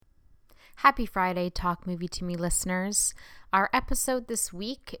Happy Friday, Talk Movie to Me listeners. Our episode this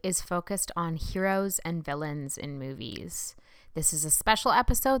week is focused on heroes and villains in movies. This is a special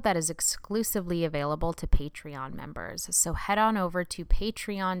episode that is exclusively available to Patreon members. So head on over to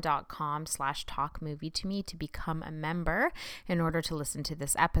patreon.com/talkmovietome to become a member in order to listen to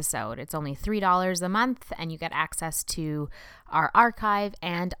this episode. It's only $3 a month and you get access to our archive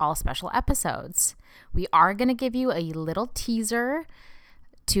and all special episodes. We are going to give you a little teaser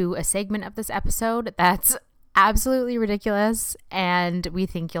to a segment of this episode that's absolutely ridiculous, and we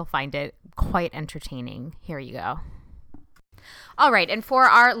think you'll find it quite entertaining. Here you go. All right, and for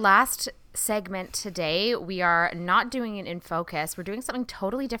our last segment today, we are not doing it in focus. We're doing something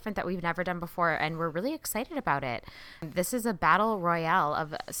totally different that we've never done before, and we're really excited about it. This is a battle royale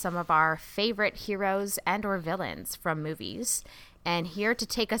of some of our favorite heroes and or villains from movies. And here to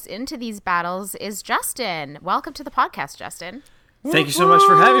take us into these battles is Justin. Welcome to the podcast, Justin. Thank you so much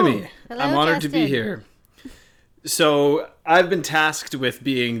for having me. Hello, I'm honored Justin. to be here. So I've been tasked with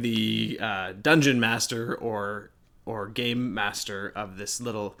being the dungeon master or game master of this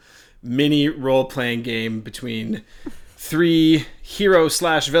little mini role-playing game between three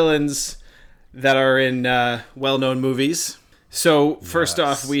hero/villains that are in well-known movies. So first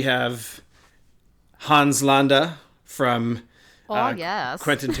off, we have Hans Landa from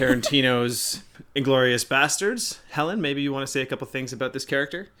Quentin Tarantino's Inglourious Bastards. Helen, maybe you want to say a couple things about this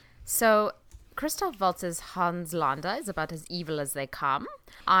character? So Christoph Waltz's Hans Landa is about as evil as they come.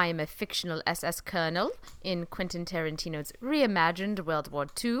 I'm a fictional SS colonel in Quentin Tarantino's reimagined World War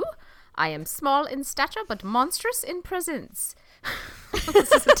II. I am small in stature but monstrous in presence.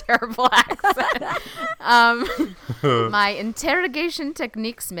 This is a terrible accent. My interrogation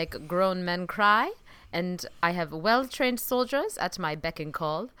techniques make grown men cry, and I have well-trained soldiers at my beck and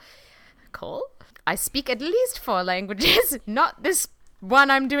call. I speak at least 4 languages, not this one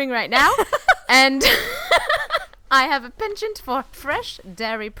I'm doing right now. And I have a penchant for fresh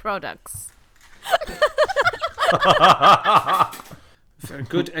dairy products. Very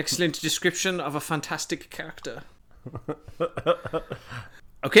good, excellent description of a fantastic character.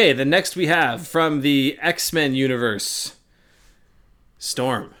 Okay, the next we have from the X-Men universe,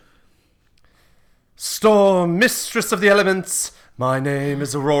 Storm. Storm, mistress of the elements. My name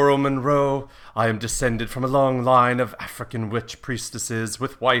is Aurora Monroe. I am descended from a long line of African witch priestesses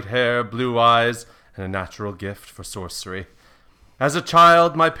with white hair, blue eyes, and a natural gift for sorcery. As a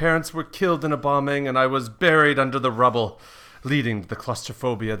child, my parents were killed in a bombing, and I was buried under the rubble, leading to the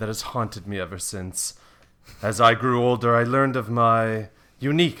claustrophobia that has haunted me ever since. As I grew older, I learned of my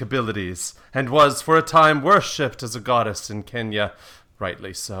unique abilities, and was for a time worshipped as a goddess in Kenya,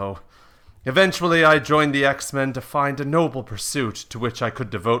 rightly so. Eventually, I joined the X-Men to find a noble pursuit to which I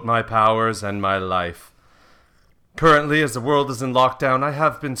could devote my powers and my life. Currently, as the world is in lockdown, I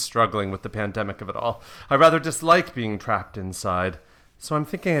have been struggling with the pandemic of it all. I rather dislike being trapped inside, so I'm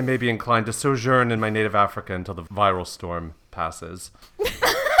thinking I may be inclined to sojourn in my native Africa until the viral storm passes.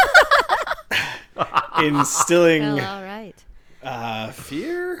 Instilling All right.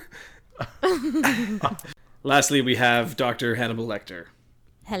 fear? Lastly, we have Dr. Hannibal Lecter.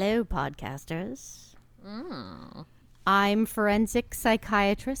 Hello, podcasters. I'm forensic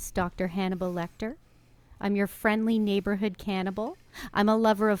psychiatrist Dr. Hannibal Lecter. I'm your friendly neighborhood cannibal. I'm a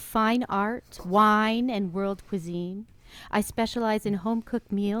lover of fine art, wine, and world cuisine. I specialize in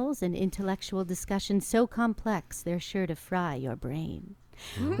home-cooked meals and intellectual discussions so complex they're sure to fry your brain.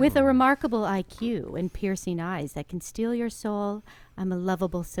 With a remarkable IQ and piercing eyes that can steal your soul, I'm a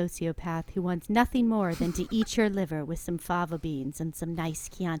lovable sociopath who wants nothing more than to eat your liver with some fava beans and some nice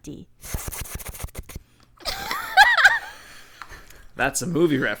Chianti. That's a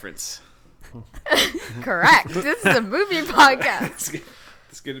movie reference. Correct. This is a movie podcast.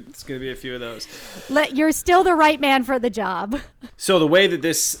 It's gonna be a few of those. You're still the right man for the job. So the way that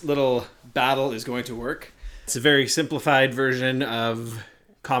this little battle is going to work, it's a very simplified version of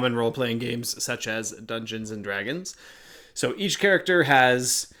common role-playing games such as Dungeons and Dragons. So each character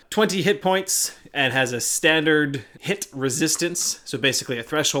has 20 hit points and has a standard hit resistance. So basically a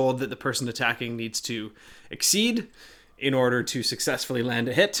threshold that the person attacking needs to exceed in order to successfully land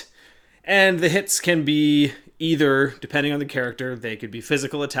a hit. And the hits can be either, depending on the character, they could be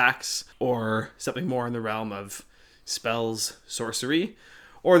physical attacks or something more in the realm of spells, sorcery.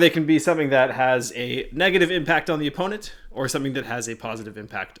 Or they can be something that has a negative impact on the opponent, or something that has a positive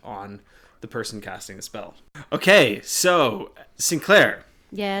impact on the person casting the spell. Okay, so Sinclair.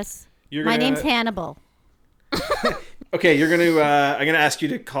 Yes. You're My gonna- name's Hannibal. Okay, you're gonna. I'm gonna ask you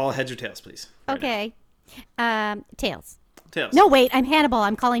to call heads or tails, please. right now. Okay. Tails. Tails. No, wait. I'm Hannibal.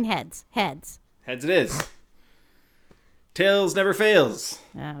 I'm calling heads. Heads. Heads it is. Tails never fails.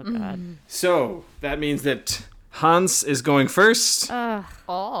 Oh, God. So that means that Hans is going first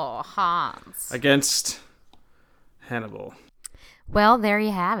Oh, Hans. against Hannibal. Well, there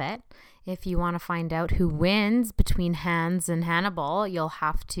you have it. If you want to find out who wins between Hans and Hannibal, you'll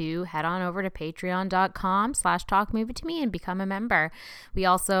have to head on over to patreon.com/talkmovietome and become a member. We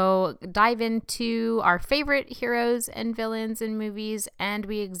also dive into our favorite heroes and villains in movies, and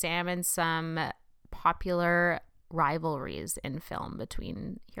we examine some popular rivalries in film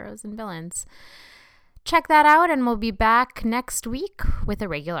between heroes and villains. Check that out, and we'll be back next week with a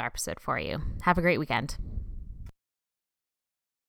regular episode for you. Have a great weekend.